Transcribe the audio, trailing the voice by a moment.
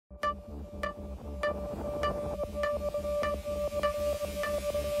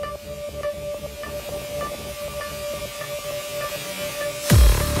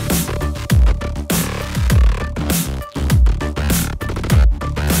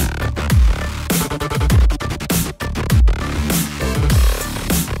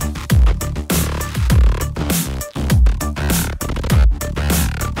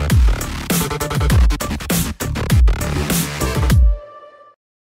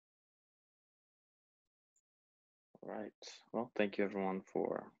right. Well, thank you everyone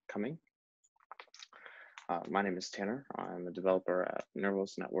for coming. My name is Tanner. I'm a developer at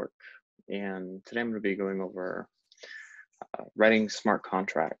Nervos Network, and today I'm going to be going over writing smart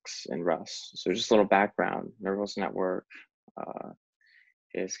contracts in Rust. So just a little background, Nervos Network uh,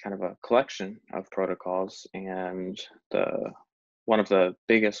 is kind of a collection of protocols, and one of the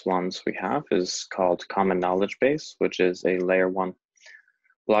biggest ones we have is called Common Knowledge Base, which is a layer 1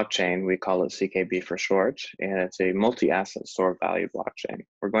 blockchain. We call it CKB for short, and it's a multi-asset store of value blockchain.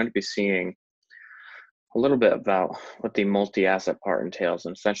 We're going to be seeing a little bit about what the multi-asset part entails,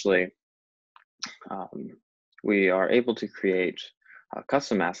 and essentially we are able to create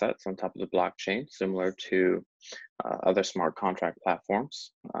custom assets on top of the blockchain, similar to other smart contract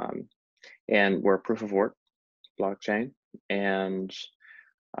platforms. And we're a proof of work blockchain, and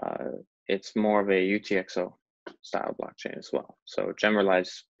it's more of a UTXO style blockchain as well. So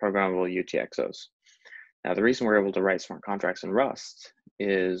generalized programmable UTXOs. Now, the reason we're able to write smart contracts in Rust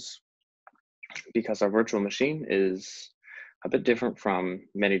is because our virtual machine is a bit different from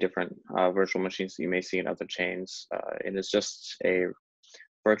many different virtual machines that you may see in other chains. It is just a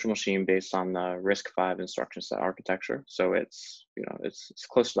virtual machine based on the RISC-V instruction set architecture. So it's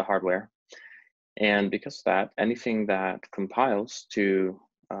close to the hardware. And because of that, anything that compiles to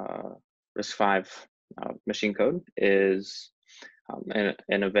RISC-V machine code is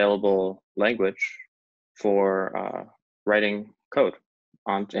an available language for writing code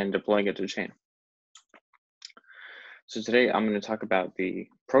and deploying it to the chain. So today I'm going to talk about the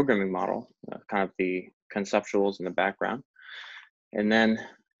programming model, kind of the conceptuals in the background, and then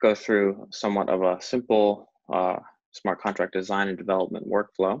go through somewhat of a simple smart contract design and development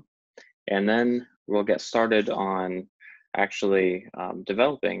workflow. And then we'll get started on actually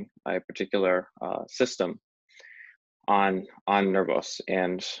developing a particular system on Nervos.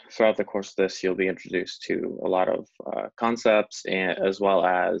 And throughout the course of this, you'll be introduced to a lot of concepts, and as well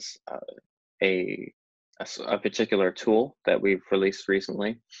as a particular tool that we've released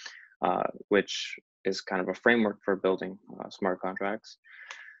recently, which is kind of a framework for building smart contracts.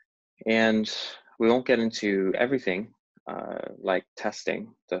 And we won't get into everything like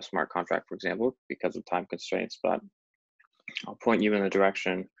testing the smart contract, for example, because of time constraints, but I'll point you in the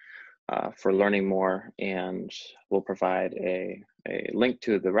direction for learning more, and we'll provide a link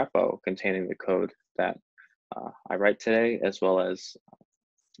to the repo containing the code that I write today, as well as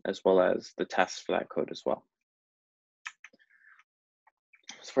the tests for that code as well.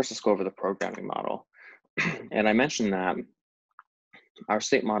 So first, let's go over the programming model. And I mentioned that our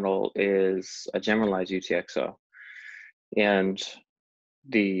state model is a generalized UTXO. And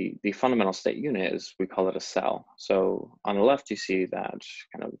the fundamental state unit is, we call it a cell. So on the left, you see that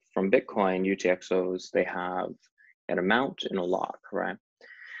kind of from Bitcoin UTXOs, they have an amount and a lock, right?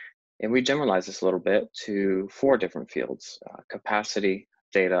 And we generalize this a little bit to 4 different fields: capacity,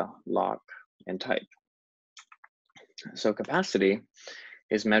 data, lock, and type. So capacity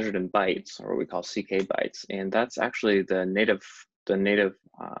is measured in bytes, or what we call CK bytes, and that's actually the native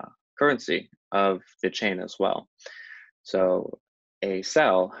currency of the chain as well. So a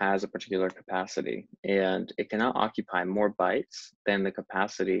cell has a particular capacity, and it cannot occupy more bytes than the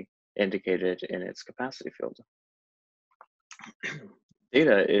capacity indicated in its capacity field.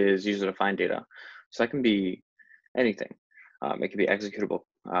 Data is user-defined data, so that can be anything. It can be executable.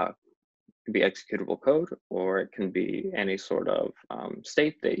 Code, or it can be any sort of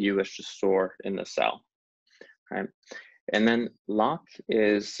state that you wish to store in the cell, right? And then lock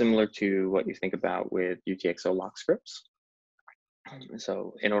is similar to what you think about with UTXO lock scripts.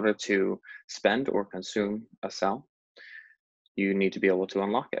 So in order to spend or consume a cell, you need to be able to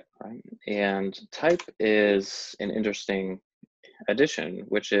unlock it, right? And type is an interesting addition,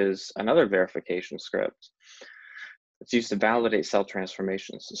 which is another verification script. It's used to validate cell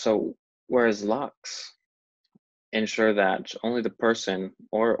transformations. So whereas locks ensure that only the person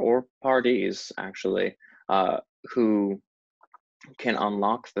or parties actually who can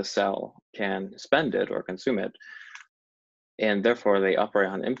unlock the cell can spend it or consume it, and therefore they operate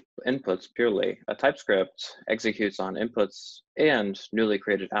on inputs purely. A TypeScript executes on inputs and newly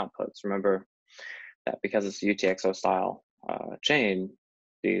created outputs. Remember that because it's a UTXO style chain,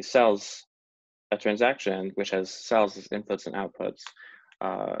 the cells, a transaction which has cells as inputs and outputs,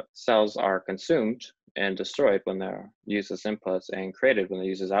 cells are consumed and destroyed when they're used as inputs, and created when they're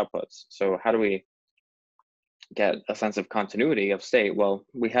used as outputs. So how do we get a sense of continuity of state? Well,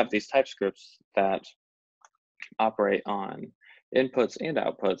 we have these TypeScripts that operate on inputs and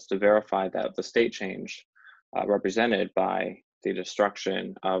outputs to verify that the state change represented by the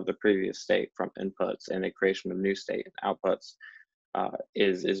destruction of the previous state from inputs and the creation of new state and outputs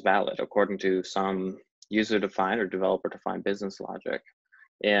is valid according to some user-defined or developer-defined business logic.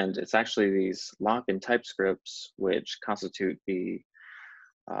 And it's actually these lock and type scripts which constitute the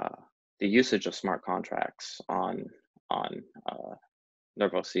usage of smart contracts on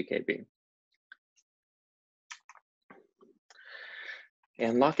Nervos CKB.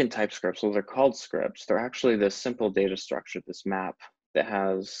 And lock and type scripts, well, they're called scripts. They're actually this simple data structure, this map that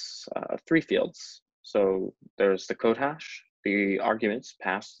has 3 fields. So there's the code hash, the arguments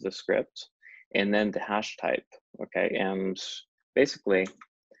passed to the script, and then the hash type, okay? And basically,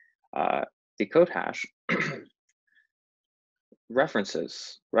 the code hash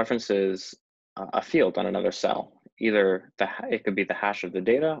references a field on another cell. Either it could be the hash of the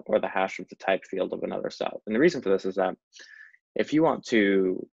data or the hash of the type field of another cell. And the reason for this is that if you want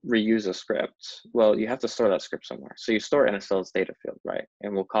to reuse a script, well, you have to store that script somewhere. So you store it in a cell's data field, right?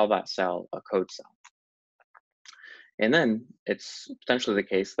 And we'll call that cell a code cell. And then it's potentially the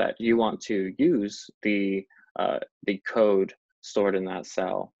case that you want to use the code stored in that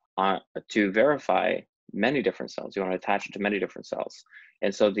cell to verify many different cells. You want to attach it to many different cells.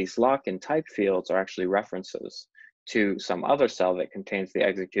 And so these lock and type fields are actually references to some other cell that contains the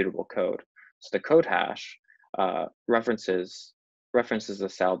executable code. So the code hash references the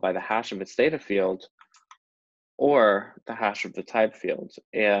cell by the hash of its data field or the hash of the type field.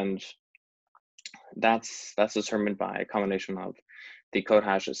 And that's determined by a combination of the code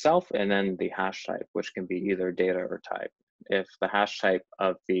hash itself and then the hash type, which can be either data or type. If the hash type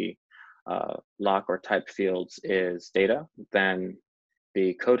of the lock or type fields is data, then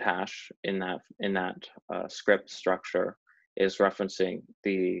the code hash in that script structure is referencing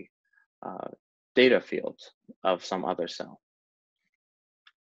the data field of some other cell.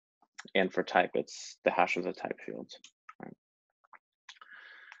 And for type, it's the hash of the type field. Right?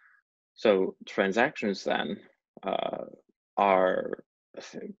 So transactions then are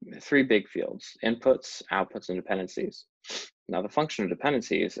 3 big fields: inputs, outputs, and dependencies. Now the function of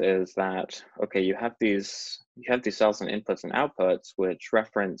dependencies is that, okay, you have these cells and inputs and outputs which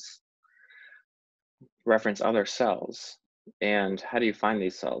reference other cells. And how do you find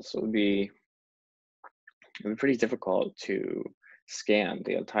these cells? It would be pretty difficult to scan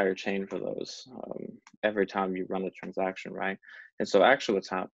the entire chain for those every time you run a transaction, right? And so actually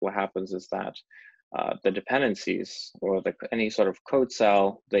what happens is that the dependencies or any sort of code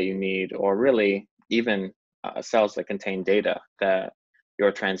cell that you need, or really even cells that contain data that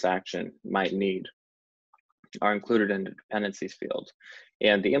your transaction might need, are included in the dependencies field.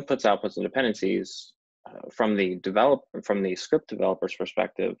 And the inputs, outputs, and dependencies from the script developer's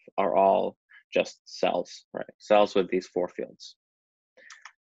perspective are all just cells, right? Cells with these 4 fields.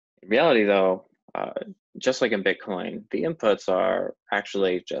 In reality, though, just like in Bitcoin, the inputs are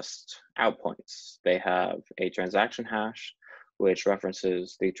actually just out points. They have a transaction hash, which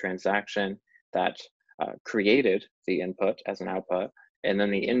references the transaction that created the input as an output, and then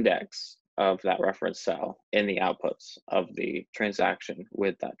the index of that reference cell in the outputs of the transaction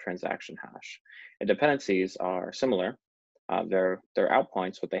with that transaction hash. And dependencies are similar. They're out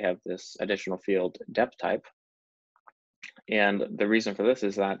points, but they have this additional field dep type. And the reason for this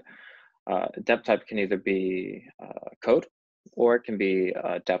is that dep type can either be code or it can be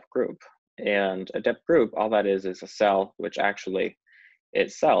a dep group. And a dep group, all that is a cell which actually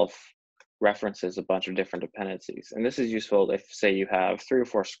itself references a bunch of different dependencies. And this is useful if, say, you have 3 or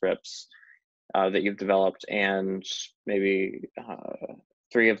 4 scripts that you've developed, and maybe 2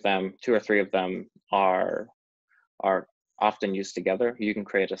 or 3 of them are often used together. You can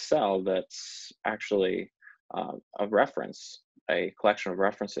create a cell that's actually a reference, a collection of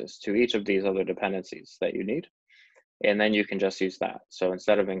references to each of these other dependencies that you need. And then you can just use that. So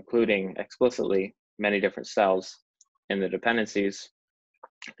instead of including explicitly many different cells in the dependencies,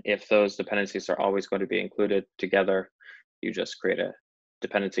 if those dependencies are always going to be included together, you just create a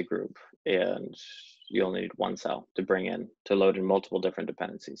dependency group, and you only need 1 cell to load in multiple different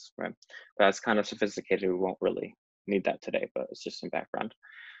dependencies, right? But that's kind of sophisticated. We won't really need that today, but it's just some background.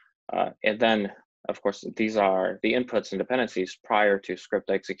 And then, of course, these are the inputs and dependencies prior to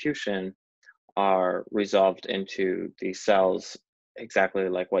script execution are resolved into the cells exactly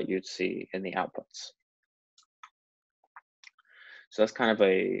like what you'd see in the outputs. So that's kind of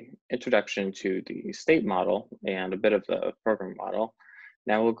a introduction to the state model and a bit of the program model.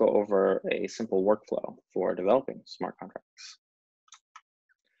 Now we'll go over a simple workflow for developing smart contracts.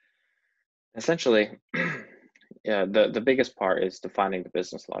 Essentially, yeah, the biggest part is defining the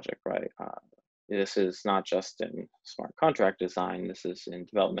business logic, right? This is not just in smart contract design, this is in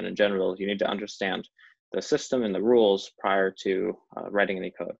development in general. You need to understand the system and the rules prior to writing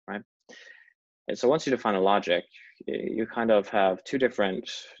any code, right? And so once you define a logic, you kind of have two different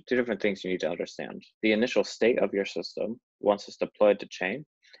things you need to understand. The initial state of your system once it's deployed to chain,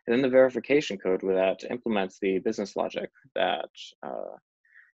 and then the verification code that implements the business logic that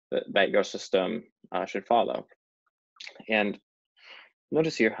that your system should follow. And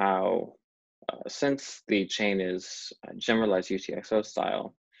notice here how since the chain is generalized UTXO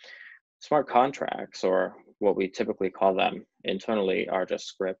style, smart contracts, or what we typically call them internally, are just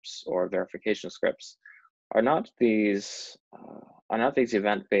scripts or verification scripts, are not these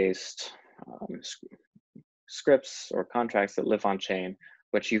event-based scripts or contracts that live on chain,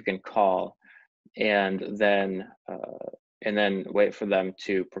 which you can call and then wait for them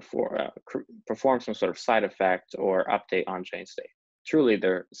to perform some sort of side effect or update on chain state. Truly,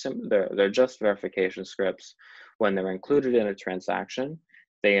 they're just verification scripts. When they're included in a transaction,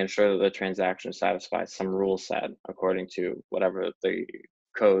 they ensure that the transaction satisfies some rule set according to whatever the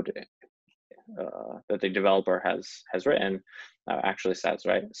code that the developer has written actually says,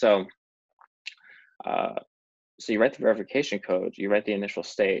 right? So, so you write the verification code, you write the initial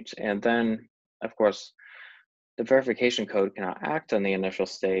state, and then, of course, the verification code cannot act on the initial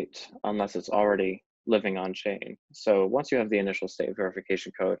state unless it's already living on chain. So once you have the initial state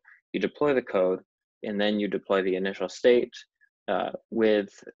verification code, you deploy the code, and then you deploy the initial state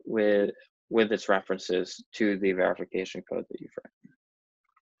with its references to the verification code that you've written.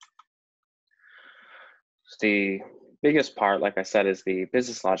 So the biggest part, like I said, is the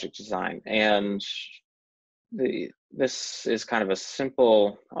business logic design, and this is kind of a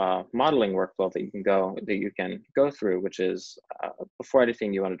simple modeling workflow that you can go through, which is before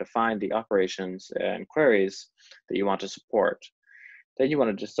anything, you want to define the operations and queries that you want to support. Then you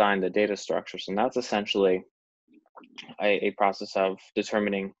want to design the data structures, and that's essentially a process of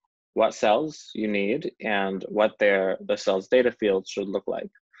determining what cells you need and what the cell's data fields should look like,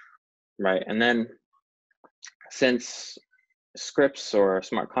 right? And then, since scripts or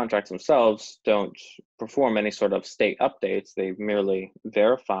smart contracts themselves don't perform any sort of state updates, they merely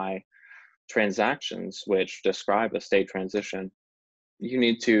verify transactions which describe a state transition, you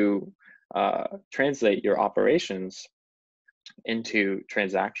need to translate your operations into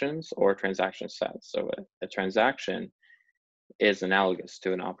transactions or transaction sets. So a transaction is analogous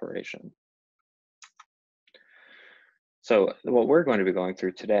to an operation. So what we're going to be going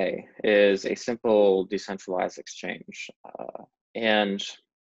through today is a simple decentralized exchange. And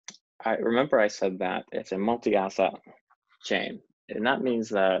I remember I said that it's a multi-asset chain. And that means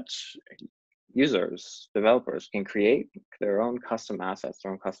that users, developers, can create their own custom assets,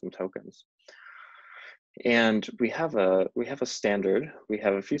 their own custom tokens. And we have a standard, we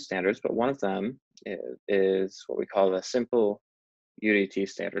have a few standards, but one of them is what we call the simple UDT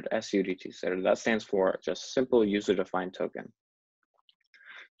standard, SUDT standard. That stands for just simple user-defined token.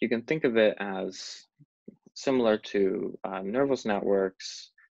 You can think of it as similar to Nervos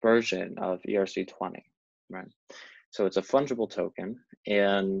network's version of ERC20, right? So it's a fungible token,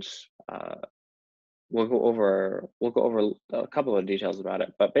 and we'll go over a couple of details about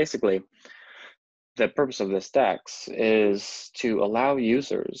it. But basically, the purpose of this DEX is to allow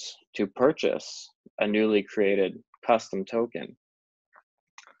users to purchase a newly created custom token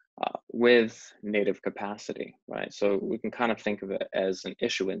with native capacity, right? So we can kind of think of it as an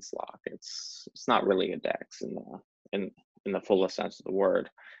issuance lock. It's not really a DEX in the fullest sense of the word.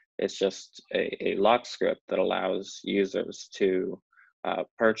 It's just a lock script that allows users to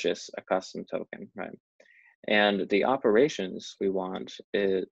purchase a custom token, right? And the operations we want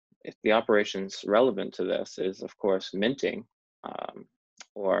is, if the operations relevant to this is, of course, minting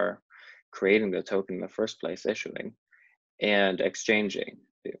or creating the token in the first place, issuing, and exchanging,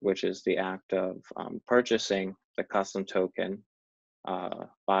 which is the act of purchasing the custom token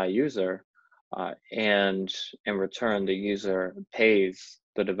by a user, and in return, the user pays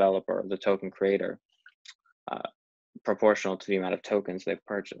the developer, the token creator, proportional to the amount of tokens they've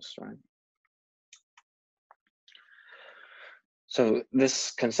purchased, right? So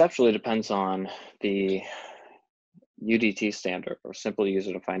this conceptually depends on the UDT standard, or simple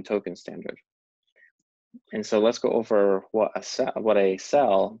user-defined token standard. And so let's go over what a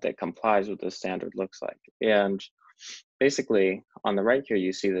cell that complies with this standard looks like. And basically, on the right here,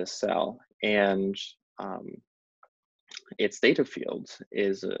 you see this cell, and its data field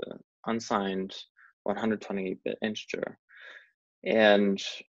is an unsigned 128-bit integer. And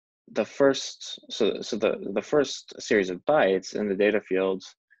the first series of bytes in the data field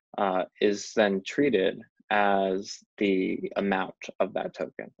is then treated as the amount of that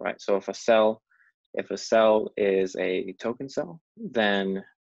token, right? So if a cell is a token cell, then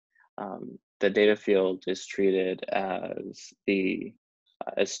the data field is treated as the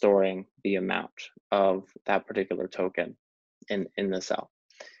is storing the amount of that particular token in the cell.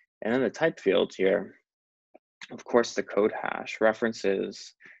 And then the type field here, of course, the code hash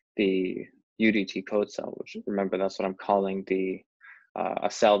references the UDT code cell, which, remember, that's what I'm calling the a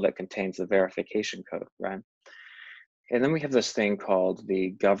cell that contains the verification code, right? And then we have this thing called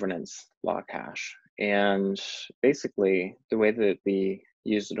the governance lock hash. And basically, the way that the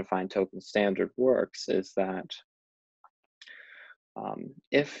user-defined token standard works is that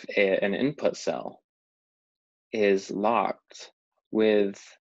if an input cell is locked with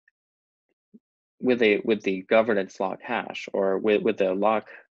the governance lock hash, or with the lock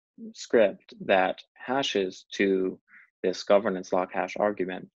script that hashes to this governance lock hash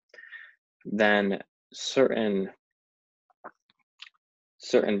argument, then certain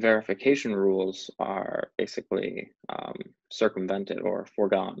verification rules are basically circumvented or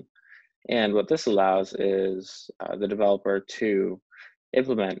foregone. And what this allows is the developer to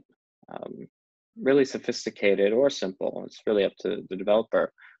implement really sophisticated or simple, it's really up to the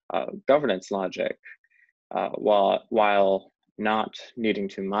developer, governance logic, while not needing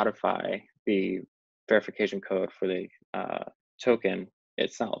to modify the verification code for the token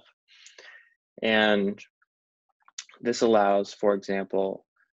itself. And this allows, for example,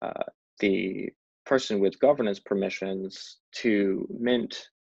 the person with governance permissions to mint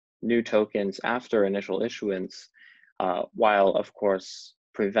new tokens after initial issuance, while, of course,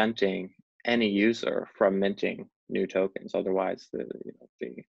 preventing any user from minting new tokens. Otherwise, it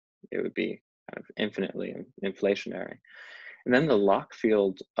would be kind of infinitely inflationary. And then the lock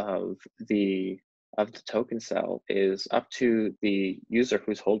field of the token cell is up to the user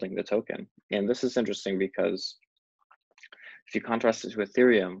who's holding the token. And this is interesting because if you contrast it to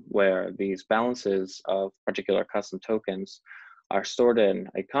Ethereum, where these balances of particular custom tokens are stored in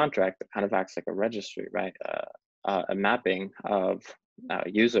a contract that kind of acts like a registry, right? A mapping of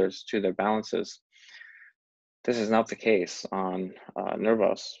users to their balances. This is not the case on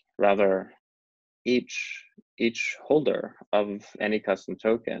Nervos. Rather, each holder of any custom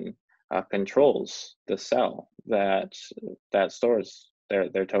token controls the cell that stores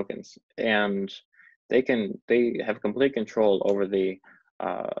their tokens, and they have complete control over the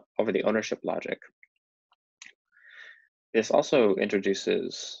ownership logic. This also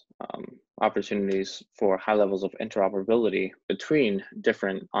introduces opportunities for high levels of interoperability between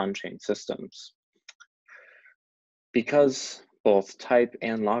different on-chain systems. Because both type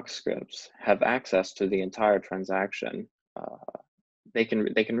and lock scripts have access to the entire transaction, they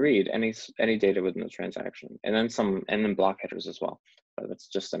can read any data within the transaction, and then block headers as well. That's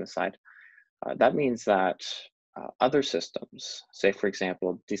just an aside. That means that other systems, say for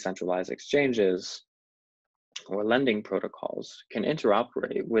example decentralized exchanges or lending protocols, can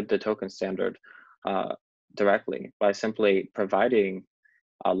interoperate with the token standard directly by simply providing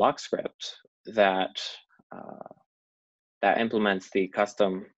a lock script that implements the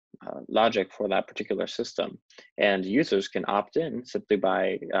custom logic for that particular system. And users can opt in simply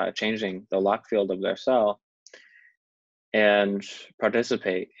by changing the lock field of their cell and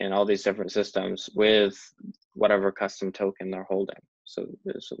participate in all these different systems with whatever custom token they're holding. So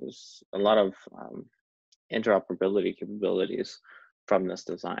there's a lot of interoperability capabilities from this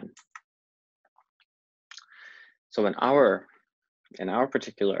design. So in our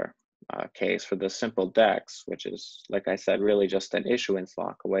particular case for the simple DEX, which is, like I said, really just an issuance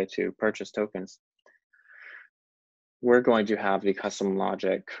lock, a way to purchase tokens, we're going to have the custom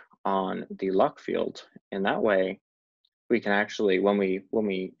logic on the lock field. And that way, we can actually, when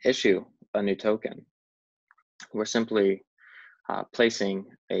we issue a new token, we're simply placing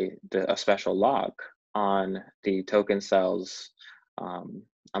a special lock on the token cells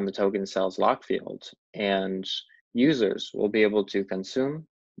lock field, and users will be able to consume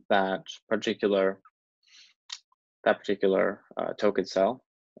that particular token cell,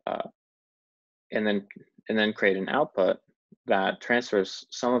 and then create an output that transfers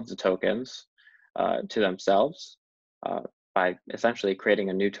some of the tokens to themselves by essentially creating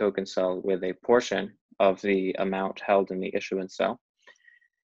a new token cell with a portion of the amount held in the issuance cell.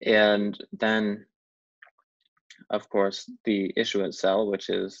 And then, of course, the issuance cell, which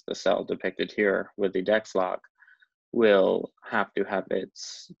is the cell depicted here with the DEX lock, will have to have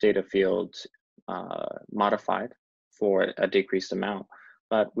its data field modified for a decreased amount.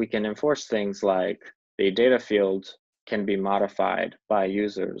 But we can enforce things like the data field can be modified by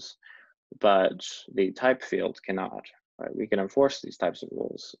users, but the type field cannot. Right? We can enforce these types of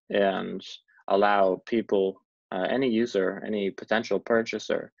rules and allow people, any user, any potential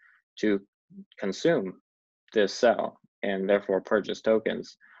purchaser, to consume this cell and therefore purchase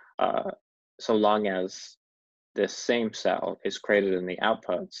tokens, so long as this same cell is created in the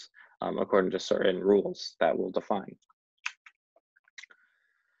outputs according to certain rules that we'll define.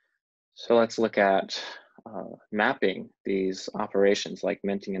 So let's look at mapping these operations like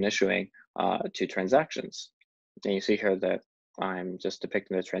minting and issuing to transactions. And you see here that I'm just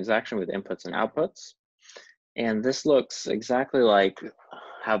depicting the transaction with inputs and outputs. And this looks exactly like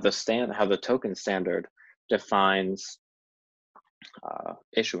how the token standard defines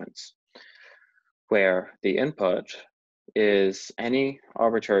issuance, where the input is any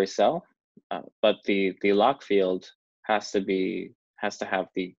arbitrary cell, but the lock field has to have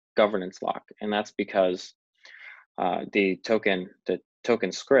the governance lock, and that's because the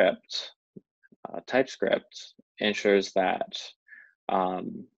token script TypeScript ensures that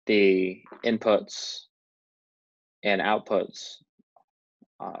the inputs and outputs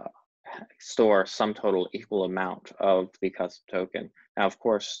store some total equal amount of the custom token. Now, of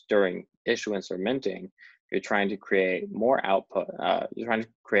course, during issuance or minting, you're trying to create more output. You're trying to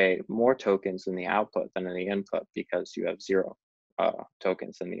create more tokens in the output than in the input because you have 0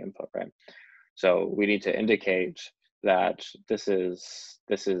 tokens in the input, right? So we need to indicate that this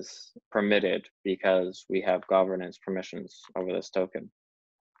is permitted because we have governance permissions over this token.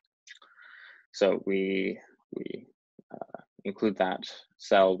 So we include that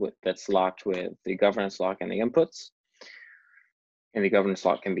cell that's locked with the governance lock and the inputs. And the governance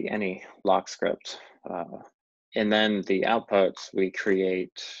lock can be any lock script. And then the outputs, we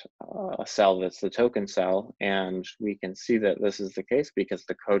create a cell that's the token cell, and we can see that this is the case because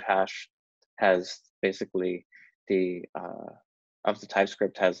the code hash has basically the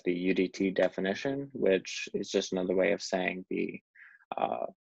TypeScript has the UDT definition, which is just another way of saying it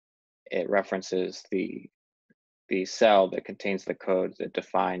references the cell that contains the code that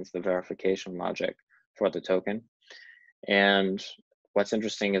defines the verification logic for the token. And what's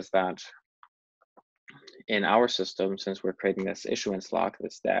interesting is that in our system, since we're creating this issuance lock,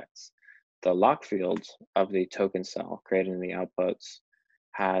 this DEX, the lock field of the token cell created in the outputs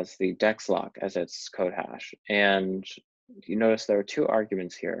has the DEX lock as its code hash. And you notice there are 2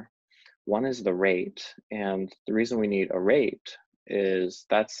 arguments here. One is the rate, and the reason we need a rate is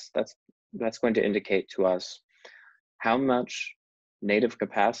that's going to indicate to us how much native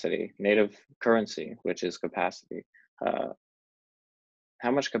currency, which is capacity,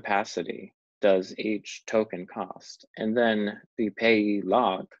 how much capacity does each token cost? And then the payee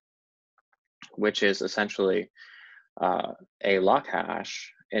lock, which is essentially a lock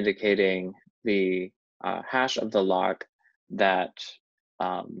hash indicating the hash of the lock that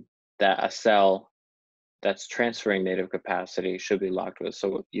that a cell that's transferring native capacity should be locked with.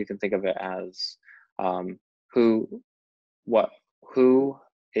 So you can think of it as who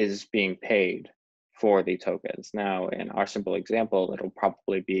is being paid for the tokens. Now, in our simple example, it'll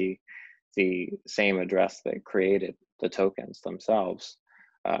probably be the same address that created the tokens themselves,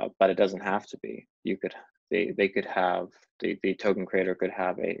 but it doesn't have to be. They could have, the token creator could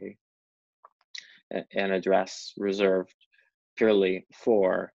have an address reserved purely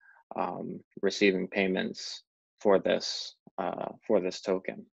for receiving payments for this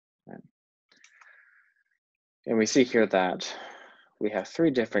token. Right? And we see here that we have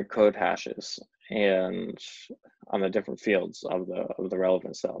 3 different code hashes and on the different fields of the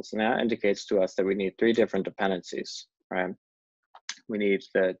relevant cells. And that indicates to us that we need 3 different dependencies, right? We need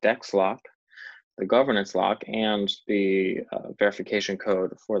the DEX lock, the governance lock, and the verification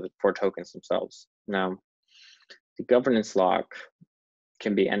code for tokens themselves. Now, the governance lock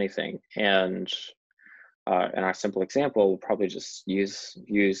can be anything, and in our simple example, we'll probably just use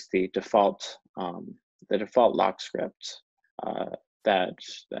the default lock script that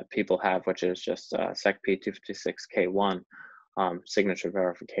people have, which is just secp256k1 signature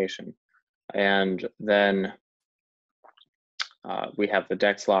verification. And then we have the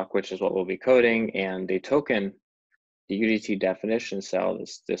DEX lock, which is what we'll be coding, and the token, the UDT definition cell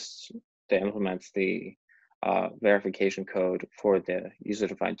is this that implements the verification code for the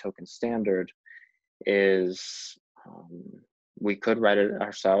user-defined token standard. Is we could write it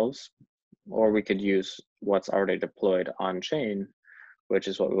ourselves, or we could use what's already deployed on chain, which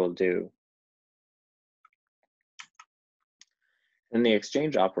is what we will do. And the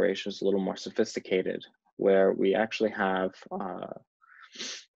exchange operation is a little more sophisticated, where we actually have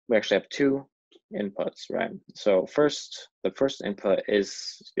 2 inputs, right? So the first input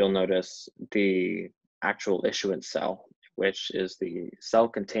is, you'll notice, the actual issuance cell, which is the cell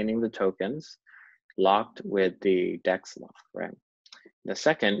containing the tokens locked with the DEX lock, right? The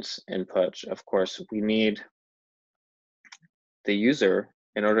second input, of course, we need the user,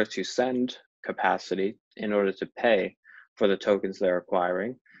 in order to send capacity, in order to pay for the tokens they're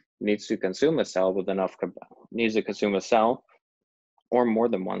acquiring, needs to consume a cell with enough, needs to consume a cell or more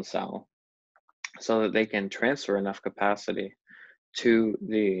than one cell so that they can transfer enough capacity to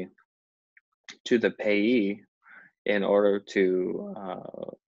the payee in order to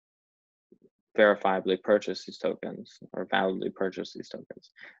verifiably purchase these tokens or validly purchase these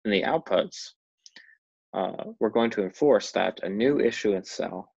tokens. In the outputs, we're going to enforce that a new issuance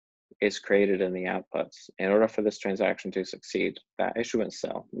cell is created in the outputs. In order for this transaction to succeed, that issuance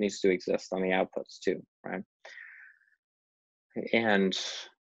cell needs to exist on the outputs too, right? And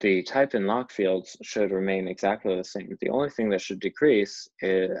the type and lock fields should remain exactly the same. The only thing that should decrease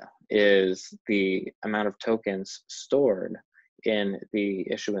is the amount of tokens stored in the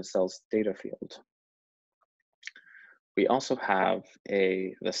issuance cell's data field. We also have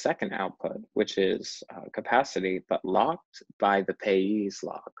the second output, which is capacity, but locked by the payee's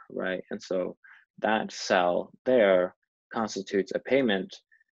lock, right? And so that cell there constitutes a payment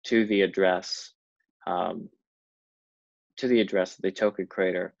to the address the token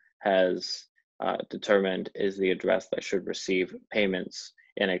creator has determined is the address that should receive payments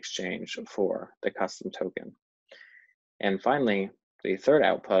in exchange for the custom token. And finally, the third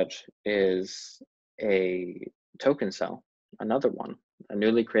output is a token cell, another one, a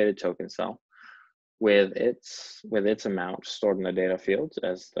newly created token cell with its amount stored in the data field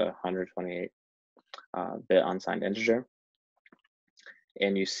as the 128-bit unsigned integer.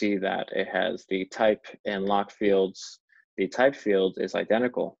 And you see that it has the type and lock fields. The type field is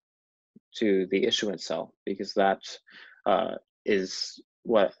identical to the issuance cell because that's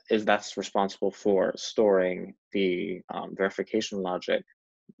responsible for storing the verification logic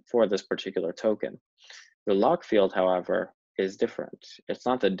for this particular token. The lock field, however, is different. It's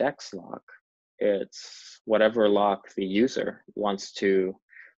not the DEX lock. It's whatever lock the user wants to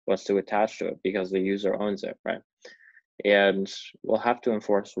attach to it because the user owns it, right? And we'll have to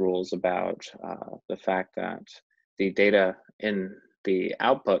enforce rules about the fact that the data in the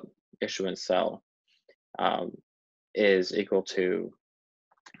output issuance cell is equal to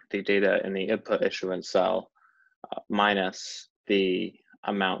the data in the input issuance cell minus the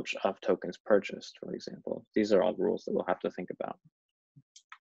amount of tokens purchased, for example. These are all rules that we'll have to think about.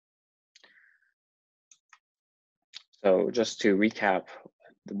 So just to recap,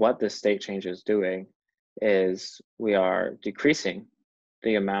 what this state change is doing is we are decreasing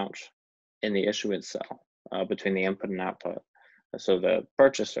the amount in the issuance cell between the input and output. So the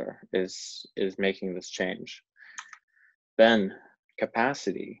purchaser is making this change. Then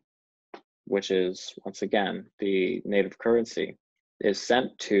capacity, which is once again the native currency, is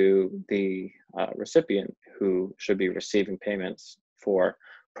sent to the recipient who should be receiving payments for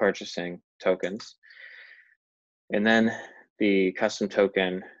purchasing tokens. And then the custom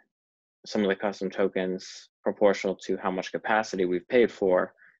token, some of the custom tokens proportional to how much capacity we've paid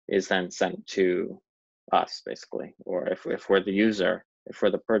for is then sent to us, basically. Or if we're the user, if we're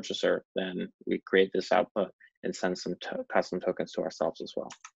the purchaser, then we create this output and send some custom tokens to ourselves as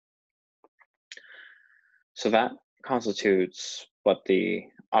well. So that constitutes what the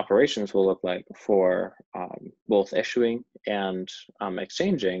operations will look like for both issuing and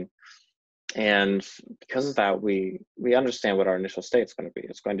exchanging. And because of that, we understand what our initial state is going to be.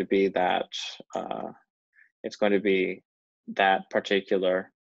 It's going to be that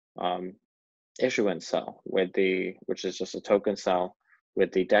particular issuance cell which is just a token cell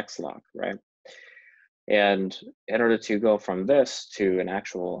with the DEX lock, right? And in order to go from this to an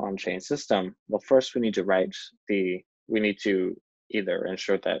actual on-chain system, well, first we need to either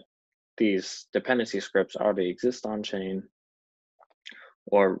ensure that these dependency scripts already exist on-chain,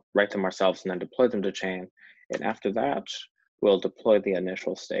 or write them ourselves and then deploy them to chain. And after that, we'll deploy the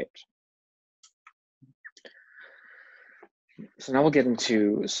initial state. So now we'll get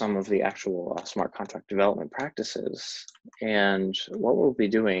into some of the actual smart contract development practices. And what we'll be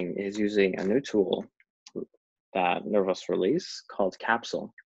doing is using a new tool that Nervos released called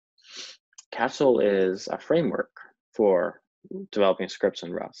Capsule. Capsule is a framework for developing scripts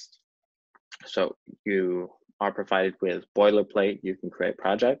in Rust. So you are provided with boilerplate, you can create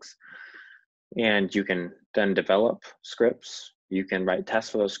projects, and you can then develop scripts. You can write tests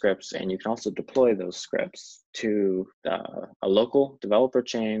for those scripts, and you can also deploy those scripts to a local developer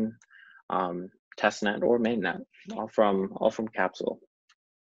chain, testnet, or mainnet, all from Capsule.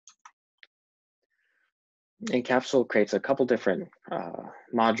 And Capsule creates a couple different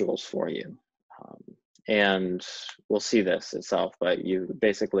modules for you. And we'll see this itself, but you'll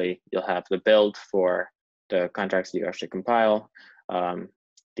have the build for the contracts that you actually compile,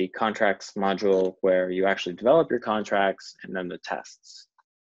 the contracts module where you actually develop your contracts, and then the tests.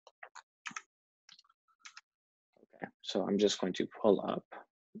 Okay, so I'm just going to pull up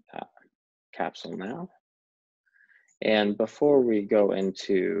uh, capsule now. And before we go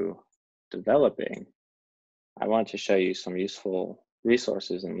into developing, I want to show you some useful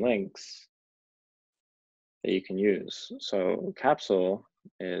resources and links that you can use. So Capsule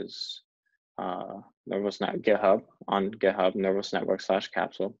is NervosNet GitHub on GitHub, Nervos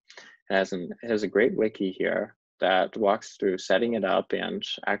Network/Capsule. It has a great wiki here that walks through setting it up and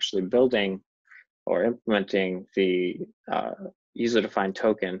actually building or implementing the user-defined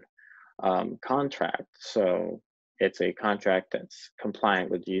token contract. So it's a contract that's compliant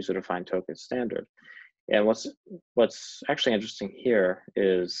with the user-defined token standard. And what's actually interesting here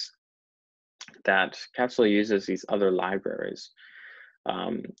is that Capsule uses these other libraries.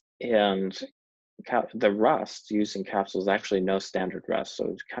 And the Rust using Capsule is actually no standard Rust.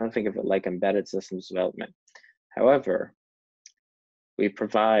 So kind of think of it like embedded systems development. However, we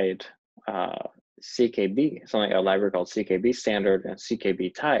provide CKB, something a library called CKB standard and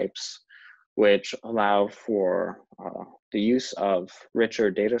CKB types, which allow for the use of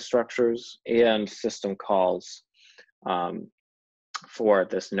richer data structures and system calls for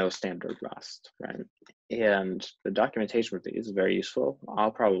this no standard Rust, right? And the documentation for these is very useful.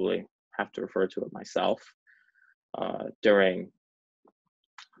 I'll probably have to refer to it myself during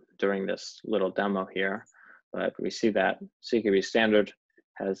this little demo here. But we see that CKB standard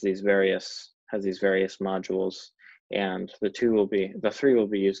has these various modules, and the three will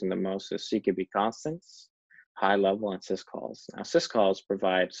be using the most is CKB constants, high level, and syscalls. Now syscalls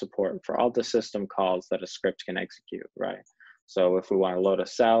provide support for all the system calls that a script can execute, right? So if we want to load a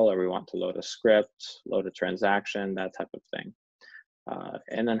cell or we want to load a script, load a transaction, that type of thing.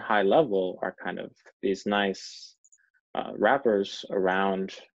 And then high level are kind of these nice wrappers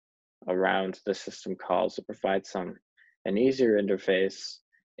around the system calls to provide an easier interface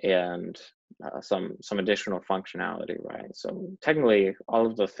and some additional functionality, right? So technically, all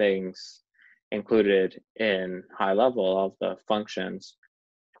of the things included in high level, all of the functions,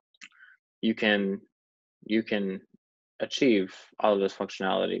 you can achieve all of this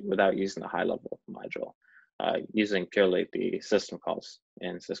functionality without using the high level module, using purely the system calls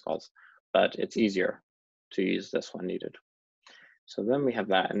and syscalls, but it's easier to use this when needed. So then we have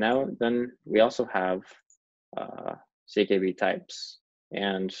that, and then we also have CKB types,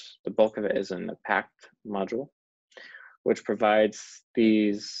 and the bulk of it is in the packed module, which provides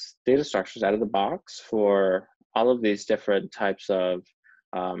these data structures out of the box for all of these different types of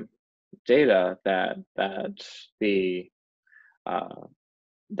data that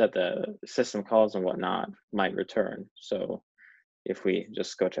the system calls and whatnot might return. So if we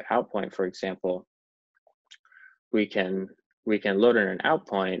just go to outpoint, for example, we can load in an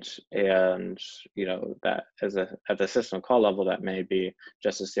outpoint, and that at the system call level, that may be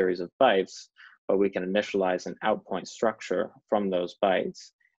just a series of bytes, but we can initialize an outpoint structure from those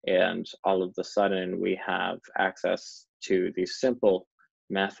bytes, and all of a sudden we have access to these simple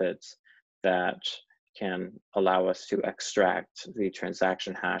methods that can allow us to extract the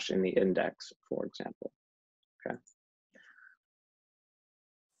transaction hash in the index, for example. Okay.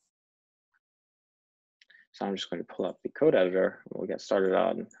 So I'm just going to pull up the code editor. We'll get started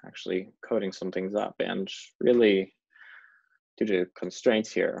on actually coding some things up. And really, due to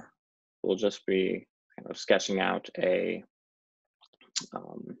constraints here, we'll just be kind of sketching out a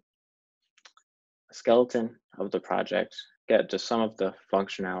skeleton of the project, get to some of the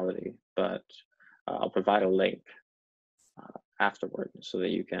functionality, but I'll provide a link afterward so that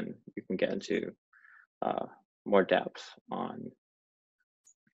you can get into more depth on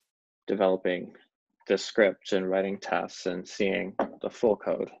developing the script and writing tests and seeing the full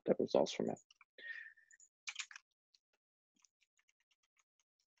code that results from it.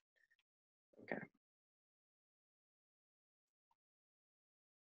 Okay.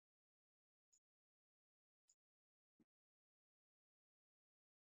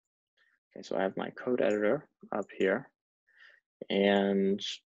 Okay, so I have my code editor up here, and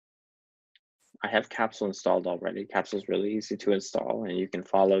I have Capsule installed already. Capsule is really easy to install, and you can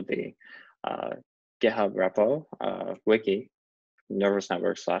follow the GitHub repo, wiki, Nervos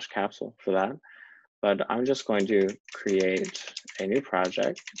Network/Capsule for that. But I'm just going to create a new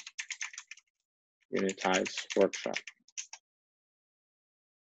project, Unitize workshop.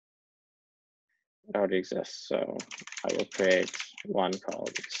 It already exists, so I will create one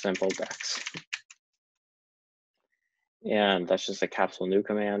called simple dex. And that's just a Capsule new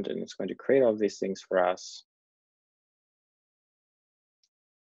command, and it's going to create all of these things for us.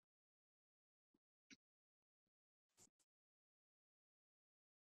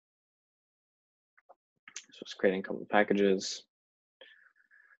 So it's creating a couple of packages.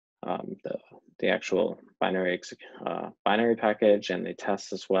 the actual binary package and the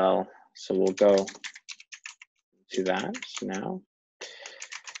tests as well. So we'll go to that now.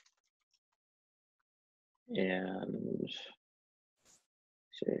 And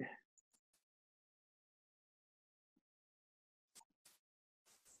see.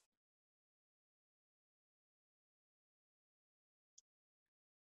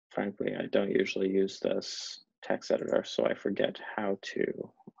 Frankly, I don't usually use this text editor, so I forget how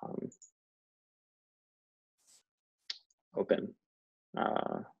to open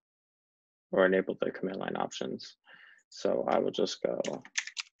or enable the command line options. So I will just go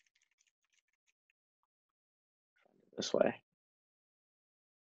this way.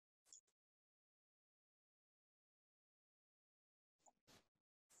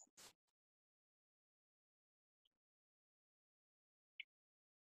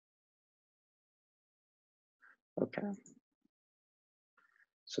 Okay.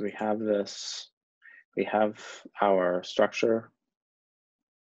 So we have this, we have our structure.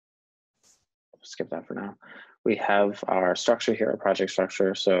 Skip that for now. We have our structure here, our project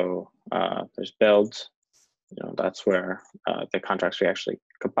structure. So there's build, that's where the contracts we actually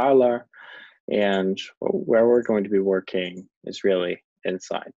compile are. And where we're going to be working is really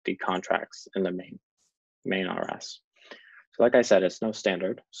inside the contracts in the main RS. So like I said, it's no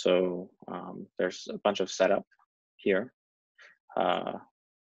standard. So there's a bunch of setup here for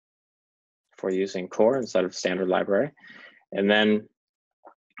using core instead of standard library. And then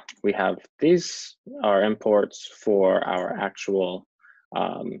we have these are imports for our actual,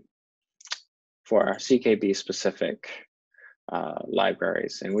 for our CKB specific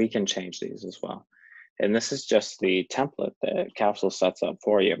libraries, and we can change these as well. And this is just the template that Capsule sets up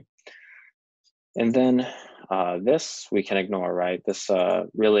for you. And then this we can ignore, right? This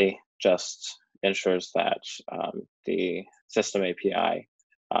really just ensures that the system API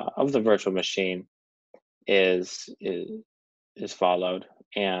of the virtual machine is followed,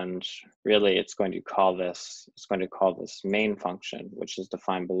 and really it's going to call this main function, which is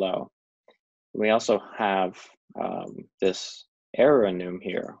defined below. We also have this error enum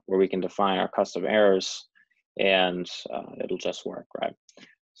here where we can define our custom errors, and it'll just work, right?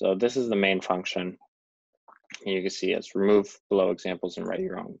 So this is the main function. You can see it's remove below examples and write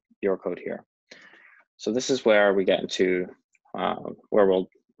your code here. So this is where we get into where we'll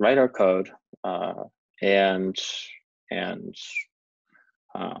write our code and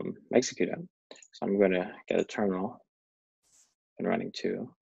execute it. So I'm going to get a terminal and running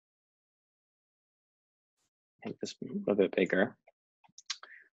to make this a little bit bigger.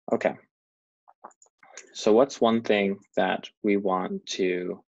 Okay. So what's one thing that we want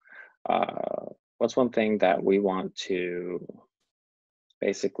to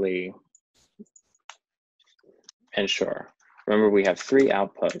basically ensure? Remember, we have 3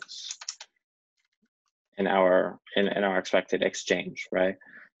 outputs in our expected exchange, right?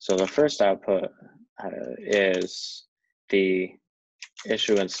 So the first output is the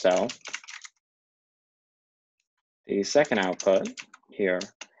issuance cell. The second output here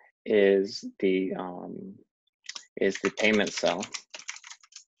is the payment cell.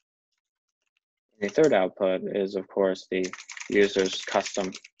 The third output is, of course, the user's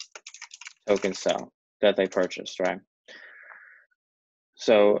custom token cell that they purchased, right?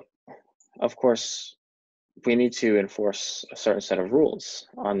 So, of course, we need to enforce a certain set of rules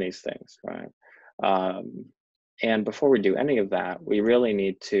on these things, right? And before we do any of that, we really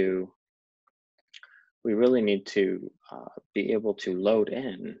need to be able to load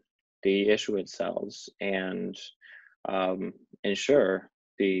in the issuance cells and ensure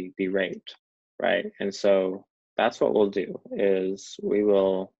the rate, right? And so that's what we'll do, is we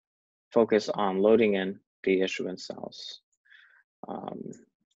will focus on loading in the issuance cells,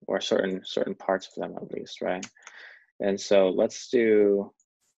 or certain parts of them at least, right? And so let's do,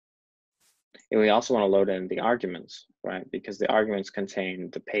 and we also want to load in the arguments, right? Because the arguments contain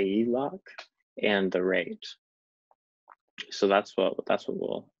the payee lock and the rate. So that's what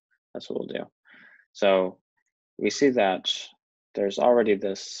we'll do. So we see that there's already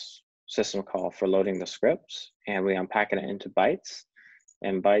this system call for loading the scripts, and we unpack it into bytes.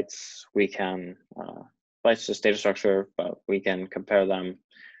 And bytes, we can bytes just data structure, but we can compare them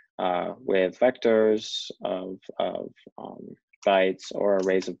with vectors of bytes or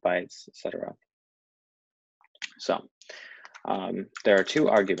arrays of bytes, etc. So there are 2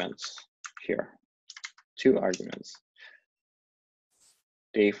 arguments here. 2 arguments.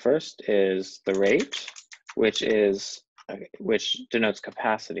 The first is the rate, which denotes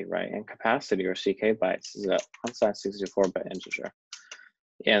capacity, right? And capacity, or CK bytes, is a unsigned 64-bit integer.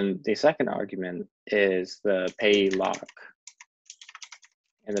 And the second argument is the payee lock.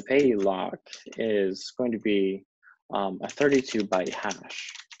 And the payee lock is going to be a 32-byte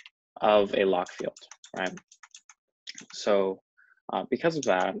hash of a lock field, right? So because of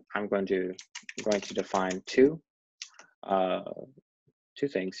that, I'm going to define two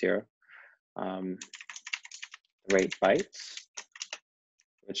things here. Rate bytes,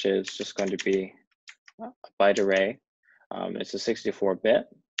 which is just going to be a byte array. It's a 64-bit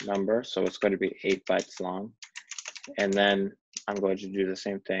number, so it's going to be 8 bytes long. And then I'm going to do the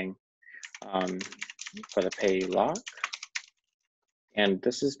same thing for the payee lock. And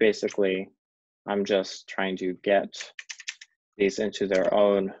this is basically, I'm just trying to get these into their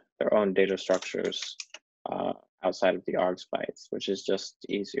own data structures outside of the args bytes, which is just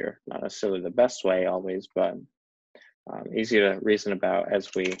easier. Not necessarily the best way always, but easy to reason about as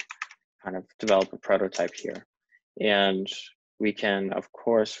we kind of develop a prototype here. And we can, of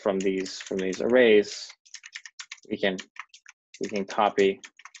course, from these arrays, we can copy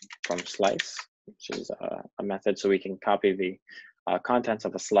from slice, which is a method. So we can copy the contents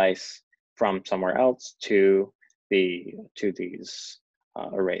of a slice from somewhere else to these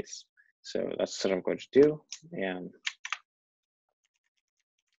arrays. So that's what I'm going to do. And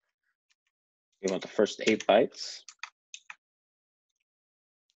we want the first 8 bytes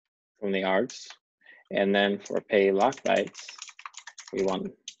from the args. And then for payee lock bytes, we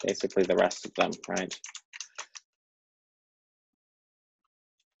want basically the rest of them, right?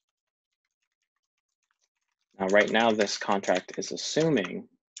 Now, right now, this contract is assuming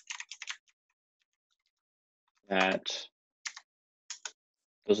that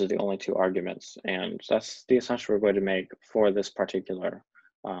those are the only 2 arguments, and that's the assumption we're going to make for this particular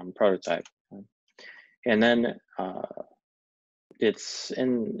prototype. And then it's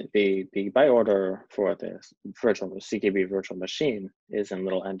in the byte order for this CKB virtual machine is in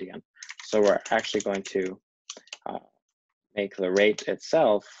little endian. So we're actually going to make the rate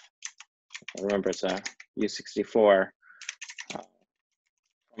itself. Remember, it's a U64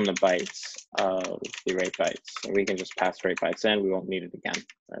 from the bytes of the rate bytes. So we can just pass rate bytes in. We won't need it again.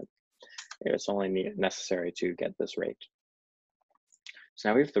 Right? It's only necessary to get this rate. So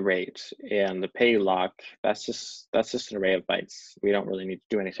now we have the rate and the payee lock. That's just an array of bytes. We don't really need to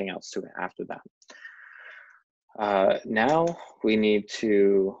do anything else to it after that. Now we need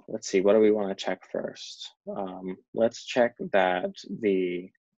to, let's see, what do we want to check first? Let's check that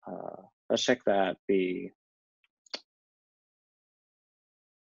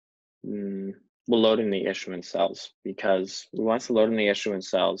we'll load in the issuance cells, because we want to load in the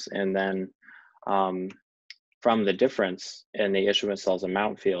issuance cells, and then from the difference in the issuance cells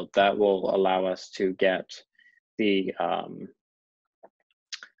amount field, that will allow us to get the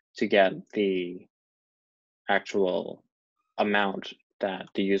actual amount that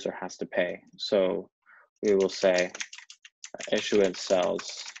the user has to pay. So we will say issuance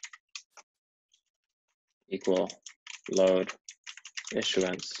cells equal load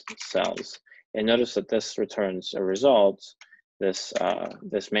issuance cells. And notice that this returns a result. This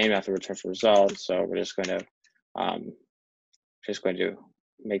main method returns a result. So we're just going to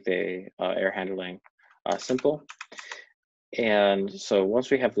make the error handling simple. And so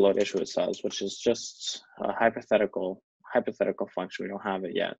once we have load issuance cells, which is just a hypothetical function, we don't have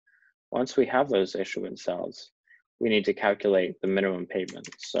it yet. Once we have those issuance cells, we need to calculate the minimum payment.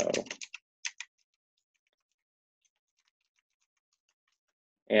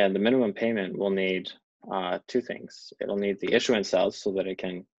 And the minimum payment will need 2 things. It'll need the issuance cells so that it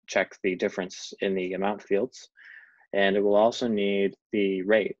can check the difference in the amount fields. And it will also need the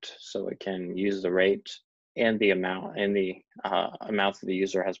rate, so it can use the rate and the amount that the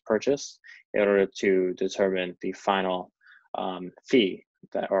user has purchased in order to determine the final fee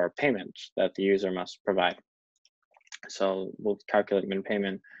or payment that the user must provide. So we'll calculate min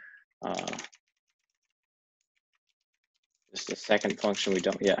payment. This is the second function we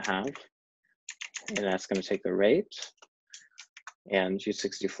don't yet have, and that's going to take the rate. And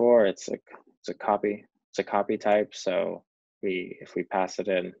U64, it's a copy type, so if we pass it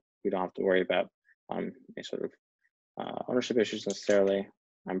in, we don't have to worry about any sort of ownership issues necessarily.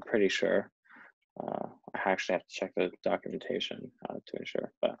 I'm pretty sure. I actually have to check the documentation to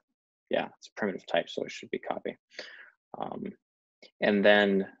ensure, but yeah, it's a primitive type, so it should be copy. And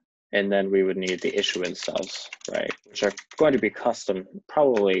then we would need the issuance cells, right, which are going to be custom,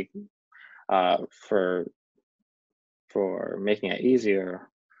 probably for making it easier.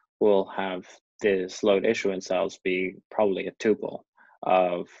 We'll have this load issuance cells be probably a tuple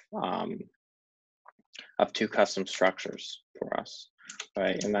of 2 custom structures for us,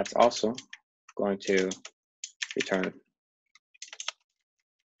 right? And that's also going to return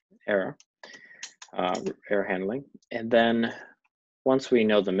error handling. And then once we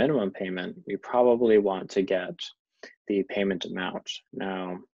know the minimum payment, we probably want to get the payment amount.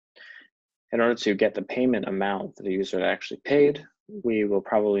 Now, in order to get the payment amount that the user actually paid, we will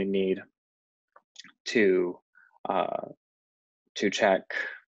probably need to check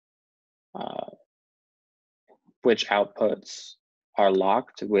which outputs are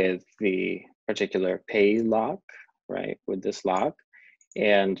locked with the particular pay lock, right, with this lock,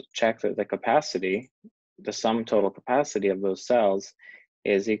 and check that the capacity, the sum total capacity of those cells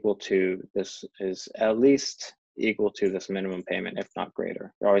is equal to this, is at least equal to this minimum payment, if not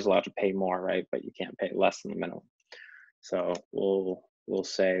greater. You're always allowed to pay more, right, but you can't pay less than the minimum. So we'll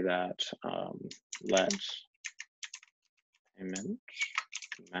say that let payment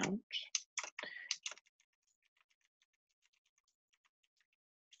amount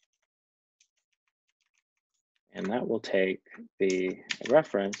and that will take the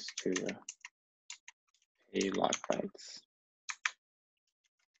reference to the pay lock bytes.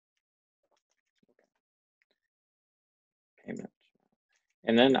 Payment.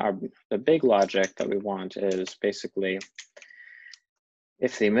 And then the big logic that we want is basically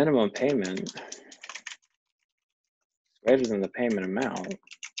if the minimum payment is greater than the payment amount,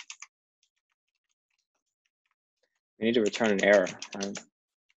 we need to return an error, right?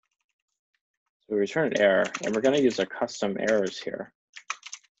 So we return an error, and we're going to use our custom errors here.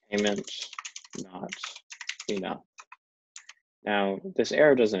 Payment not enough. Now, this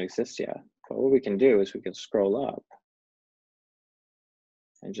error doesn't exist yet, but what we can do is we can scroll up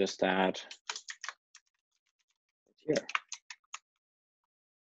and just add it here.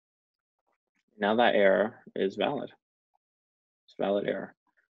 Now that error is valid. It's valid error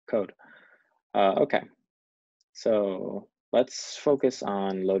code. Okay, so let's focus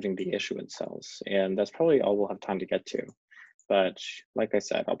on loading the issuance cells, and that's probably all we'll have time to get to. But like I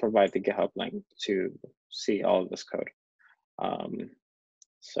said, I'll provide the GitHub link to see all of this code.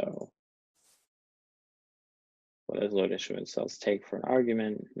 So what does load issuance cells take for an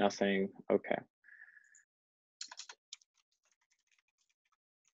argument? Nothing. Okay.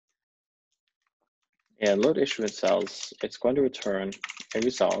 And load issuance cells, it's going to return a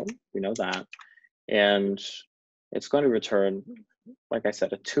result. We know that. And it's going to return, like I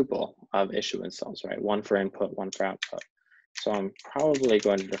said, a tuple of issuance cells, right? One for input, one for output. So I'm probably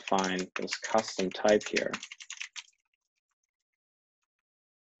going to define this custom type here.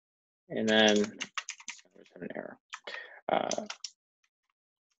 And then return an error.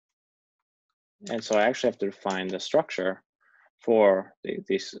 And so I actually have to define the structure for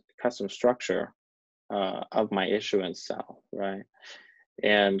this custom structure of my issuance cell, right?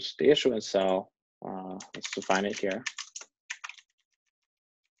 And the issuance cell, let's define it here,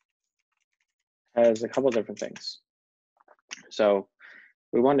 has a couple of different things. So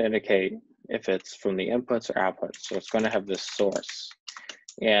we want to indicate if it's from the inputs or outputs. So it's going to have this source.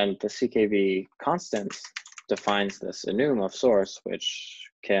 And the CKV constant defines this enum of source, which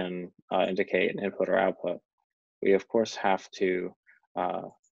can indicate an input or output. We of course have to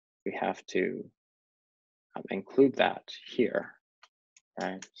include that here,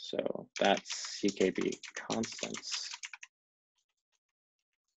 right? So that's CKV constants.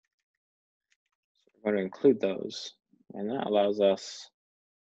 So we're going to include those, and that allows us,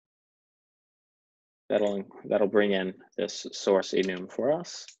 that'll bring in this source enum for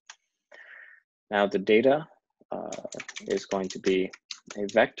us. Now the data is going to be a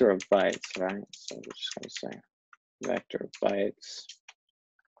vector of bytes, right? So we're just going to say vector of bytes.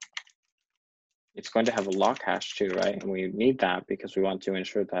 It's going to have a lock hash too, right? And we need that because we want to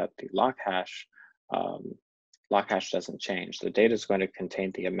ensure that the lock hash doesn't change. The data is going to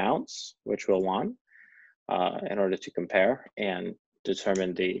contain the amounts, which we'll want in order to compare and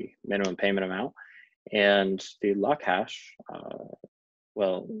determine the minimum payment amount. And the lock hash,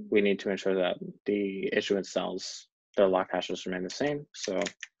 well, we need to ensure that the issuance cells, their lock hashes remain the same. So,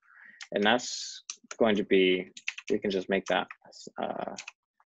 and that's going to be, we can just make that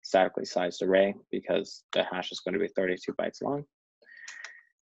statically sized array because the hash is going to be 32 bytes long.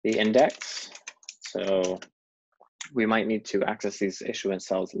 The index, so we might need to access these issuance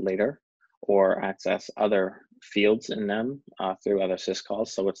cells later or access other fields in them through other syscalls.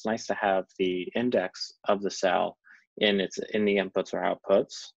 So it's nice to have the index of the cell in the inputs or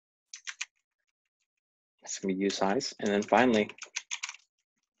outputs. It's going to be usize. And then finally,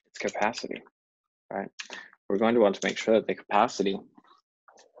 it's capacity, right? We're going to want to make sure that the capacity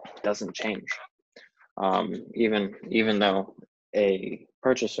doesn't change. Even though a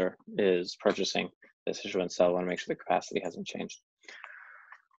purchaser is purchasing this issuance cell, I want to make sure the capacity hasn't changed.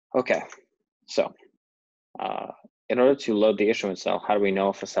 Okay, so in order to load the issuance cell, how do we know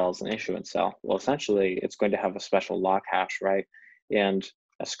if a cell is an issuance cell? Well, essentially, it's going to have a special lock hash, right? And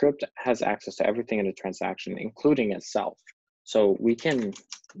a script has access to everything in a transaction, including itself. So we can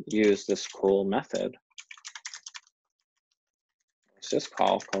use this cool method,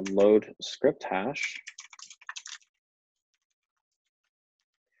 syscall, called load script hash,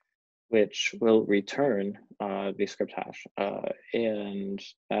 which will return the script hash. And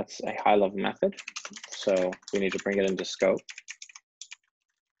that's a high-level method. So we need to bring it into scope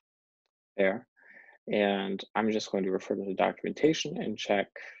there. And I'm just going to refer to the documentation and check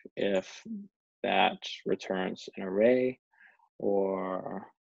if that returns an array or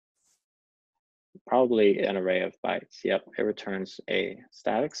probably an array of bytes. Yep, it returns a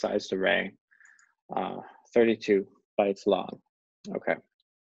static sized array, 32 bytes long. Okay.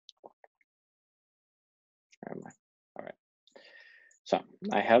 All right. So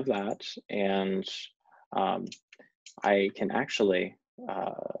I have that, and I can actually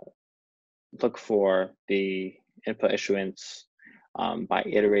look for the input issuance by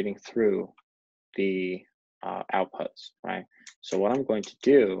iterating through the outputs, right? So what I'm going to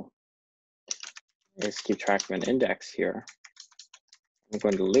do is keep track of an index here. I'm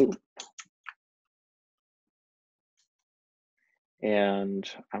going to loop, and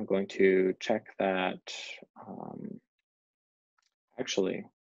I'm going to check that. Actually,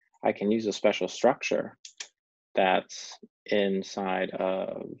 I can use a special structure that's inside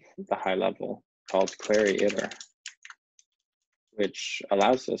of the high level called query iter, which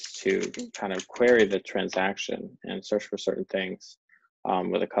allows us to kind of query the transaction and search for certain things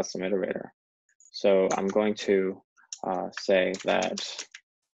with a custom iterator. So I'm going to say that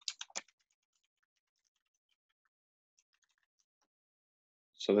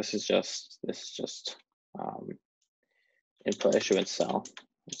this is just input issuance cell.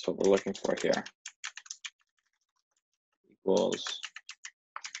 That's what we're looking for here. Equals,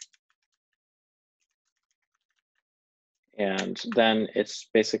 and then it's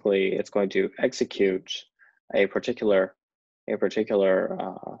going to execute a particular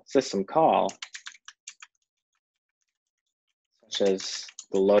system call, such as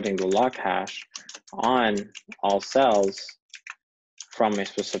loading the log hash on all cells from a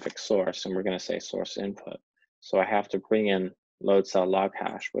specific source, and we're going to say source input. So I have to bring in load cell log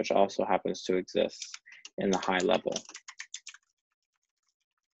hash, which also happens to exist in the high level.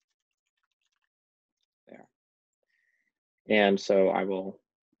 There. And so I will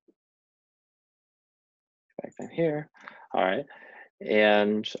back down here. All right.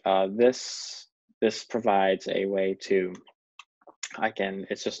 And this provides a way to,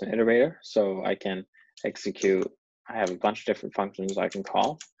 it's just an iterator, so I can execute. I have a bunch of different functions I can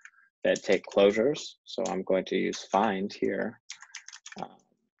call that take closures. So I'm going to use find here.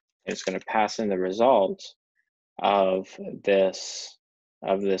 It's going to pass in the result of this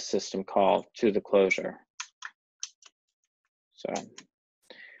system call to the closure. So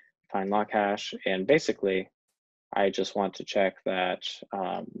find log hash, and basically I just want to check that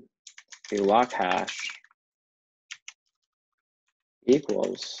the log hash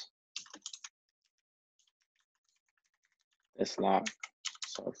equals this log.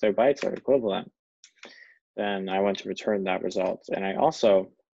 So if their bytes are equivalent, then I want to return that result. And I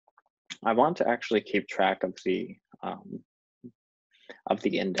want to actually keep track of the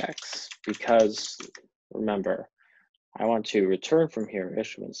index, because remember, I want to return from here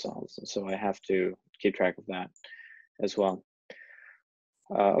issuance cells, and so I have to keep track of that as well.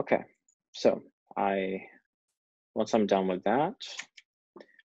 Okay, so once I'm done with that,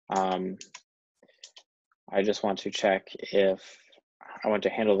 I just want to check if I want to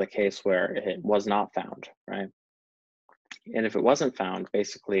handle the case where it was not found, right? And if it wasn't found,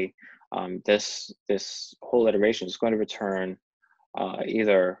 basically, this whole iteration is going to return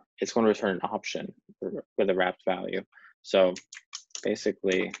either it's going to return an option with a wrapped value. So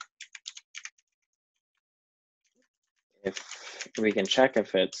basically, if we can check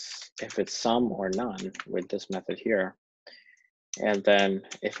if it's some or none with this method here, and then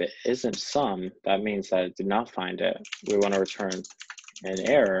if it isn't some, that means that it did not find it. We want to return an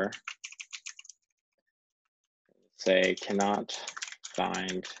error, say cannot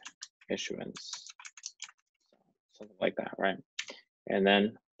find issuance, something like that, right? And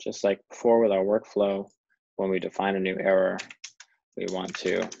then just like before with our workflow, when we define a new error, we want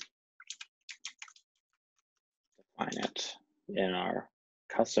to define it in our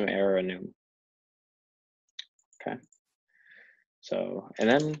custom error enum. Okay. So, and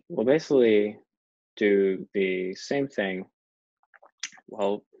then we'll basically do the same thing.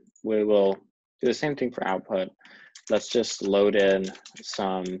 Well, we will do the same thing for output. Let's just load in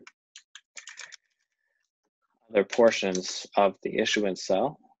some other portions of the issuance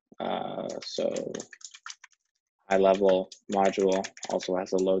cell. So high-level module also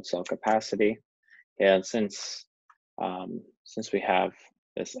has a load cell capacity. And since we have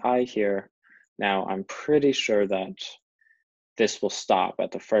this I here, now I'm pretty sure that this will stop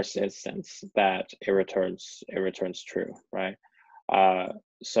at the first instance that it returns true, right?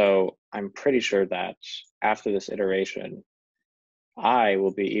 So I'm pretty sure that after this iteration, I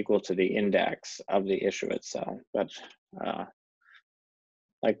will be equal to the index of the issue itself. But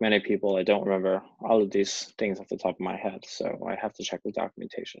like many people, I don't remember all of these things off the top of my head, so I have to check the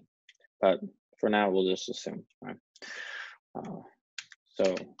documentation. But for now, we'll just assume, right?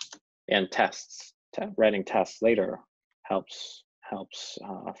 And tests, writing tests later helps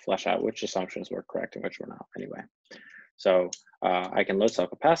flesh out which assumptions were correct and which were not anyway. So I can load cell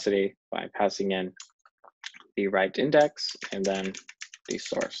capacity by passing in the right index and then the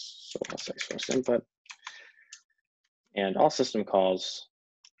source. So I'll say source input, and all system calls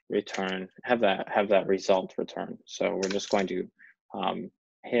return have that result return. So we're just going to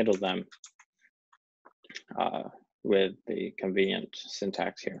handle them with the convenient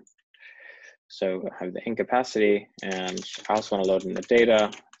syntax here. So I have the incapacity, and I also want to load in the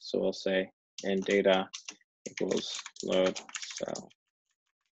data. So we'll say in data equals load cell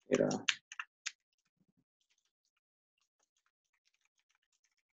data.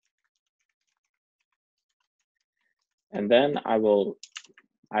 And then I will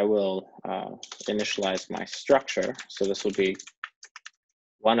initialize my structure. So this will be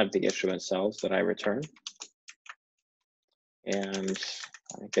one of the issuance cells that I return. And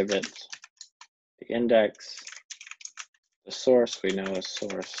I give it the index, the source we know is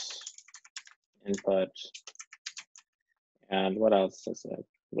source input. And what else does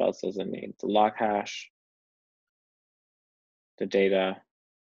it need? The lock hash, the data,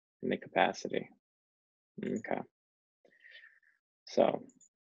 and the capacity. Okay. So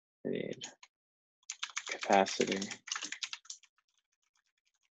we need capacity.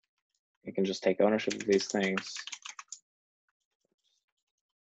 You can just take ownership of these things.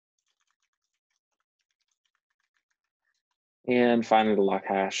 And finally, the lock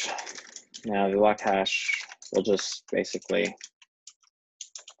hash. Now, the lock hash will just basically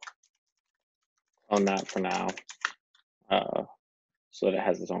clone that for now, so that it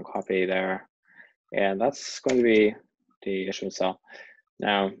has its own copy there. And that's going to be the issuance cell.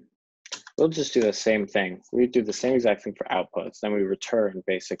 Now, we'll just do the same thing. We do the same exact thing for outputs. Then we return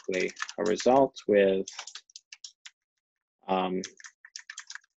basically a result with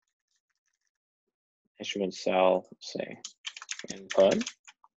issuance cell, say, input.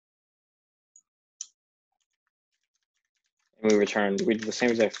 And we do the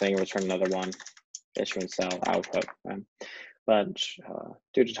same exact thing, return another one, issuance cell output. But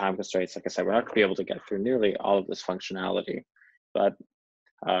due to time constraints, like I said, we're not going to be able to get through nearly all of this functionality. But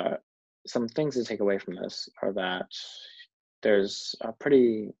some things to take away from this are that there's a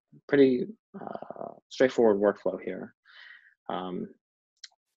pretty straightforward workflow here.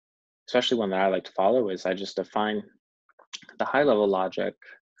 Especially one that I like to follow is I just define the high-level logic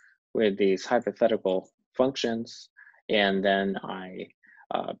with these hypothetical functions, and then I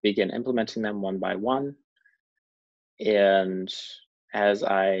begin implementing them one by one. And as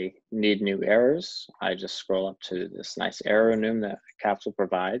I need new errors, I just scroll up to this nice error enum that Capsule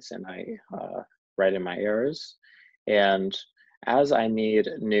provides, and I write in my errors. And as I need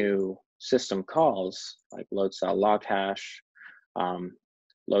new system calls, like load cell log hash,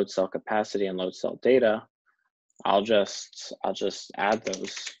 load cell capacity, and load cell data, I'll just add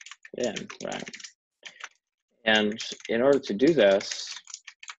those in, right? And in order to do this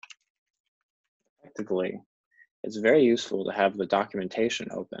effectively, it's very useful to have the documentation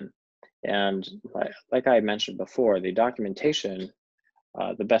open. And like I mentioned before, the documentation,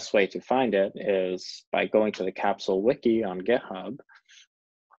 the best way to find it is by going to the Capsule wiki on GitHub,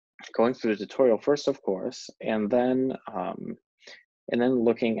 going through the tutorial first, of course, and then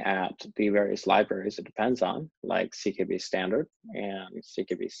looking at the various libraries it depends on, like CKB standard and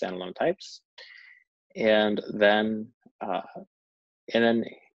CKB standalone types, and then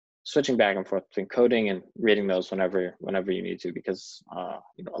switching back and forth between coding and reading those whenever you need to, because a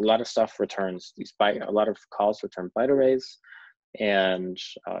lot of stuff returns a lot of calls return byte arrays, and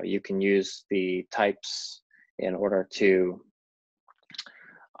you can use the types in order to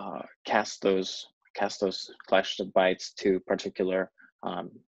cast those collections of bytes to particular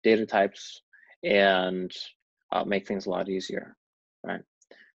data types and make things a lot easier, right?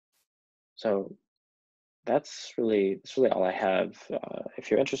 So that's really all I have.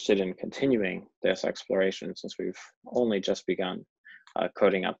 If you're interested in continuing this exploration, since we've only just begun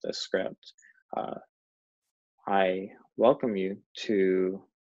coding up this script, I welcome you to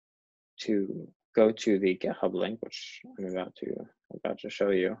go to the GitHub link, which I'm about to show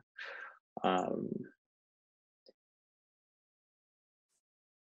you.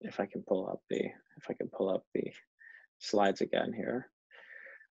 If I can pull up the slides again here,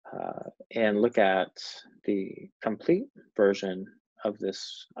 and look at the complete version of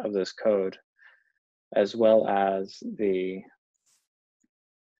this code, as well as the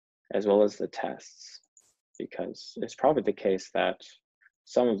tests, because it's probably the case that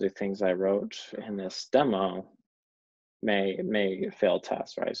some of the things I wrote in this demo may fail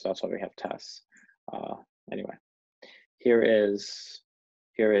tests, right? So that's why we have tests. Anyway, here is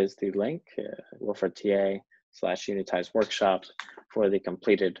the link, Wilfred TA/Unitize workshop for the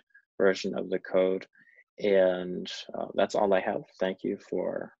completed version of the code. And that's all I have. Thank you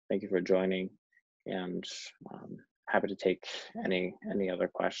for joining, and happy to take any other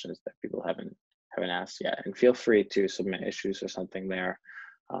questions that people haven't asked yet. And feel free to submit issues or something there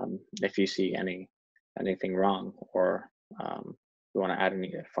if you see anything wrong, or you want to add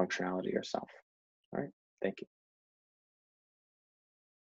any functionality yourself. All right, thank you.